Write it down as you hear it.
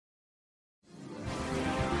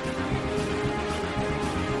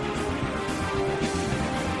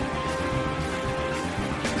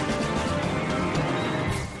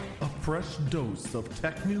fresh dose of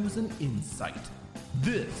tech news and insight.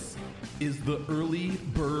 This is the Early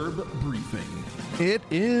Burb Briefing. It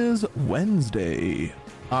is Wednesday,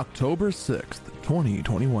 October 6th,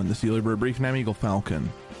 2021. This is the Early Burb Briefing. I'm Eagle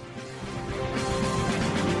Falcon.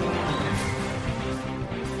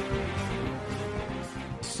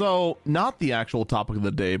 So, not the actual topic of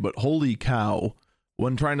the day, but holy cow,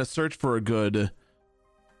 when trying to search for a good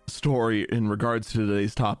story in regards to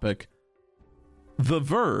today's topic, The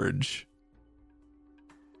Verge.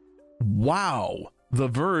 Wow. The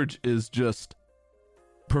Verge is just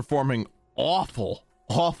performing awful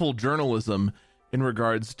journalism in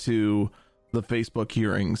regards to the Facebook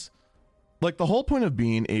hearings. Like, the whole point of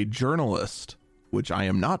being a journalist, which I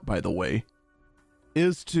am not, by the way,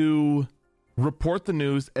 is to report the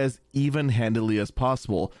news as even-handedly as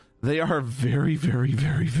possible. They are very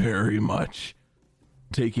much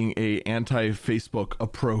taking a anti-Facebook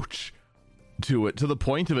approach to it, to the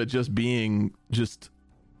point of it just being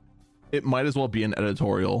it might as well be an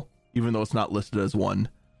editorial, even though it's not listed as one.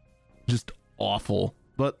 Just awful.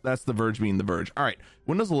 But that's The Verge being The Verge. All right,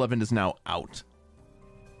 Windows 11 is now out.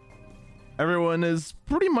 Everyone is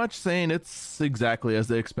pretty much saying it's exactly as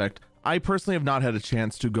they expect. I personally have not had a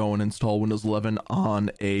chance to go and install Windows 11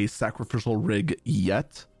 on a sacrificial rig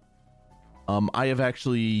yet. I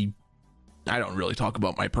don't really talk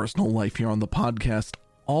about my personal life here on the podcast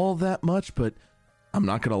all that much, but I'm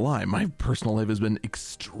not gonna lie, my personal life has been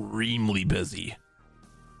extremely busy.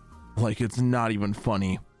 Like, it's not even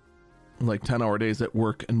funny. Like 10-hour days at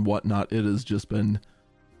work and whatnot. It has just been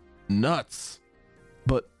nuts.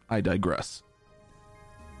 But I digress.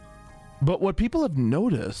 But what people have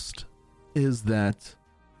noticed is that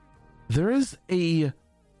there is a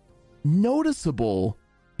noticeable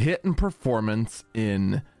hit in performance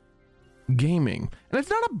in gaming. And it's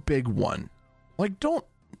not a big one. Like, don't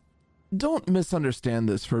misunderstand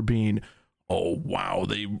this for being, oh wow,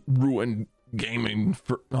 they ruined gaming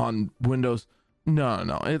on Windows. No,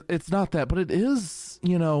 it's not that, but it is,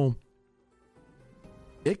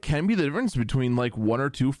 it can be the difference between like 1 or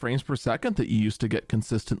 2 frames per second that you used to get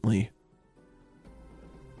consistently.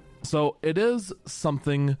 So it is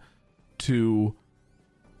something to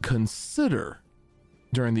consider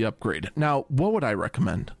during the upgrade. Now, what would I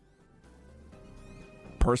recommend?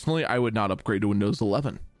 Personally, I would not upgrade to Windows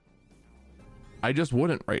 11. I just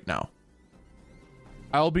wouldn't right now.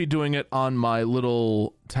 I'll be doing it on my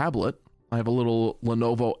little tablet. I have a little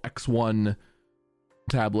Lenovo X1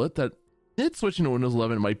 tablet that switching to Windows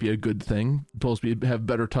 11 might be a good thing. It's supposed to have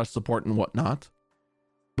better touch support and whatnot.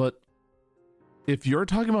 But if you're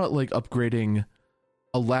talking about like upgrading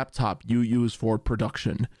a laptop you use for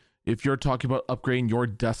production, if you're talking about upgrading your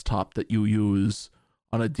desktop that you use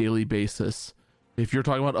on a daily basis, if you're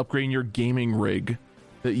talking about upgrading your gaming rig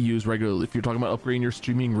that you use regularly, if you're talking about upgrading your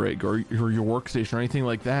streaming rig or your workstation or anything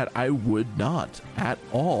like that, I would not at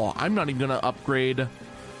all. I'm not even going to upgrade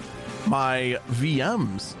my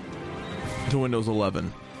VMs to Windows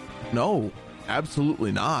 11. No,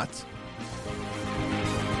 absolutely not.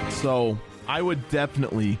 So I would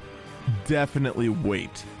definitely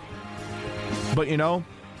wait. But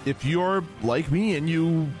if you're like me and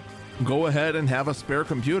you go ahead and have a spare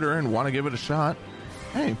computer and want to give it a shot,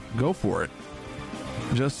 hey, go for it.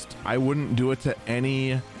 Just, I wouldn't do it to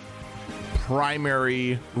any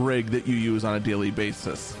primary rig that you use on a daily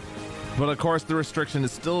basis. But of course, the restriction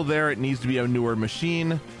is still there. It needs to be a newer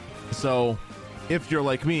machine. So if you're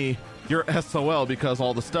like me, you're SOL because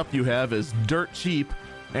all the stuff you have is dirt cheap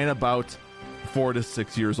and about 4 to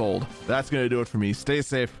 6 years old. That's going to do it for me. Stay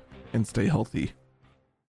safe and stay healthy.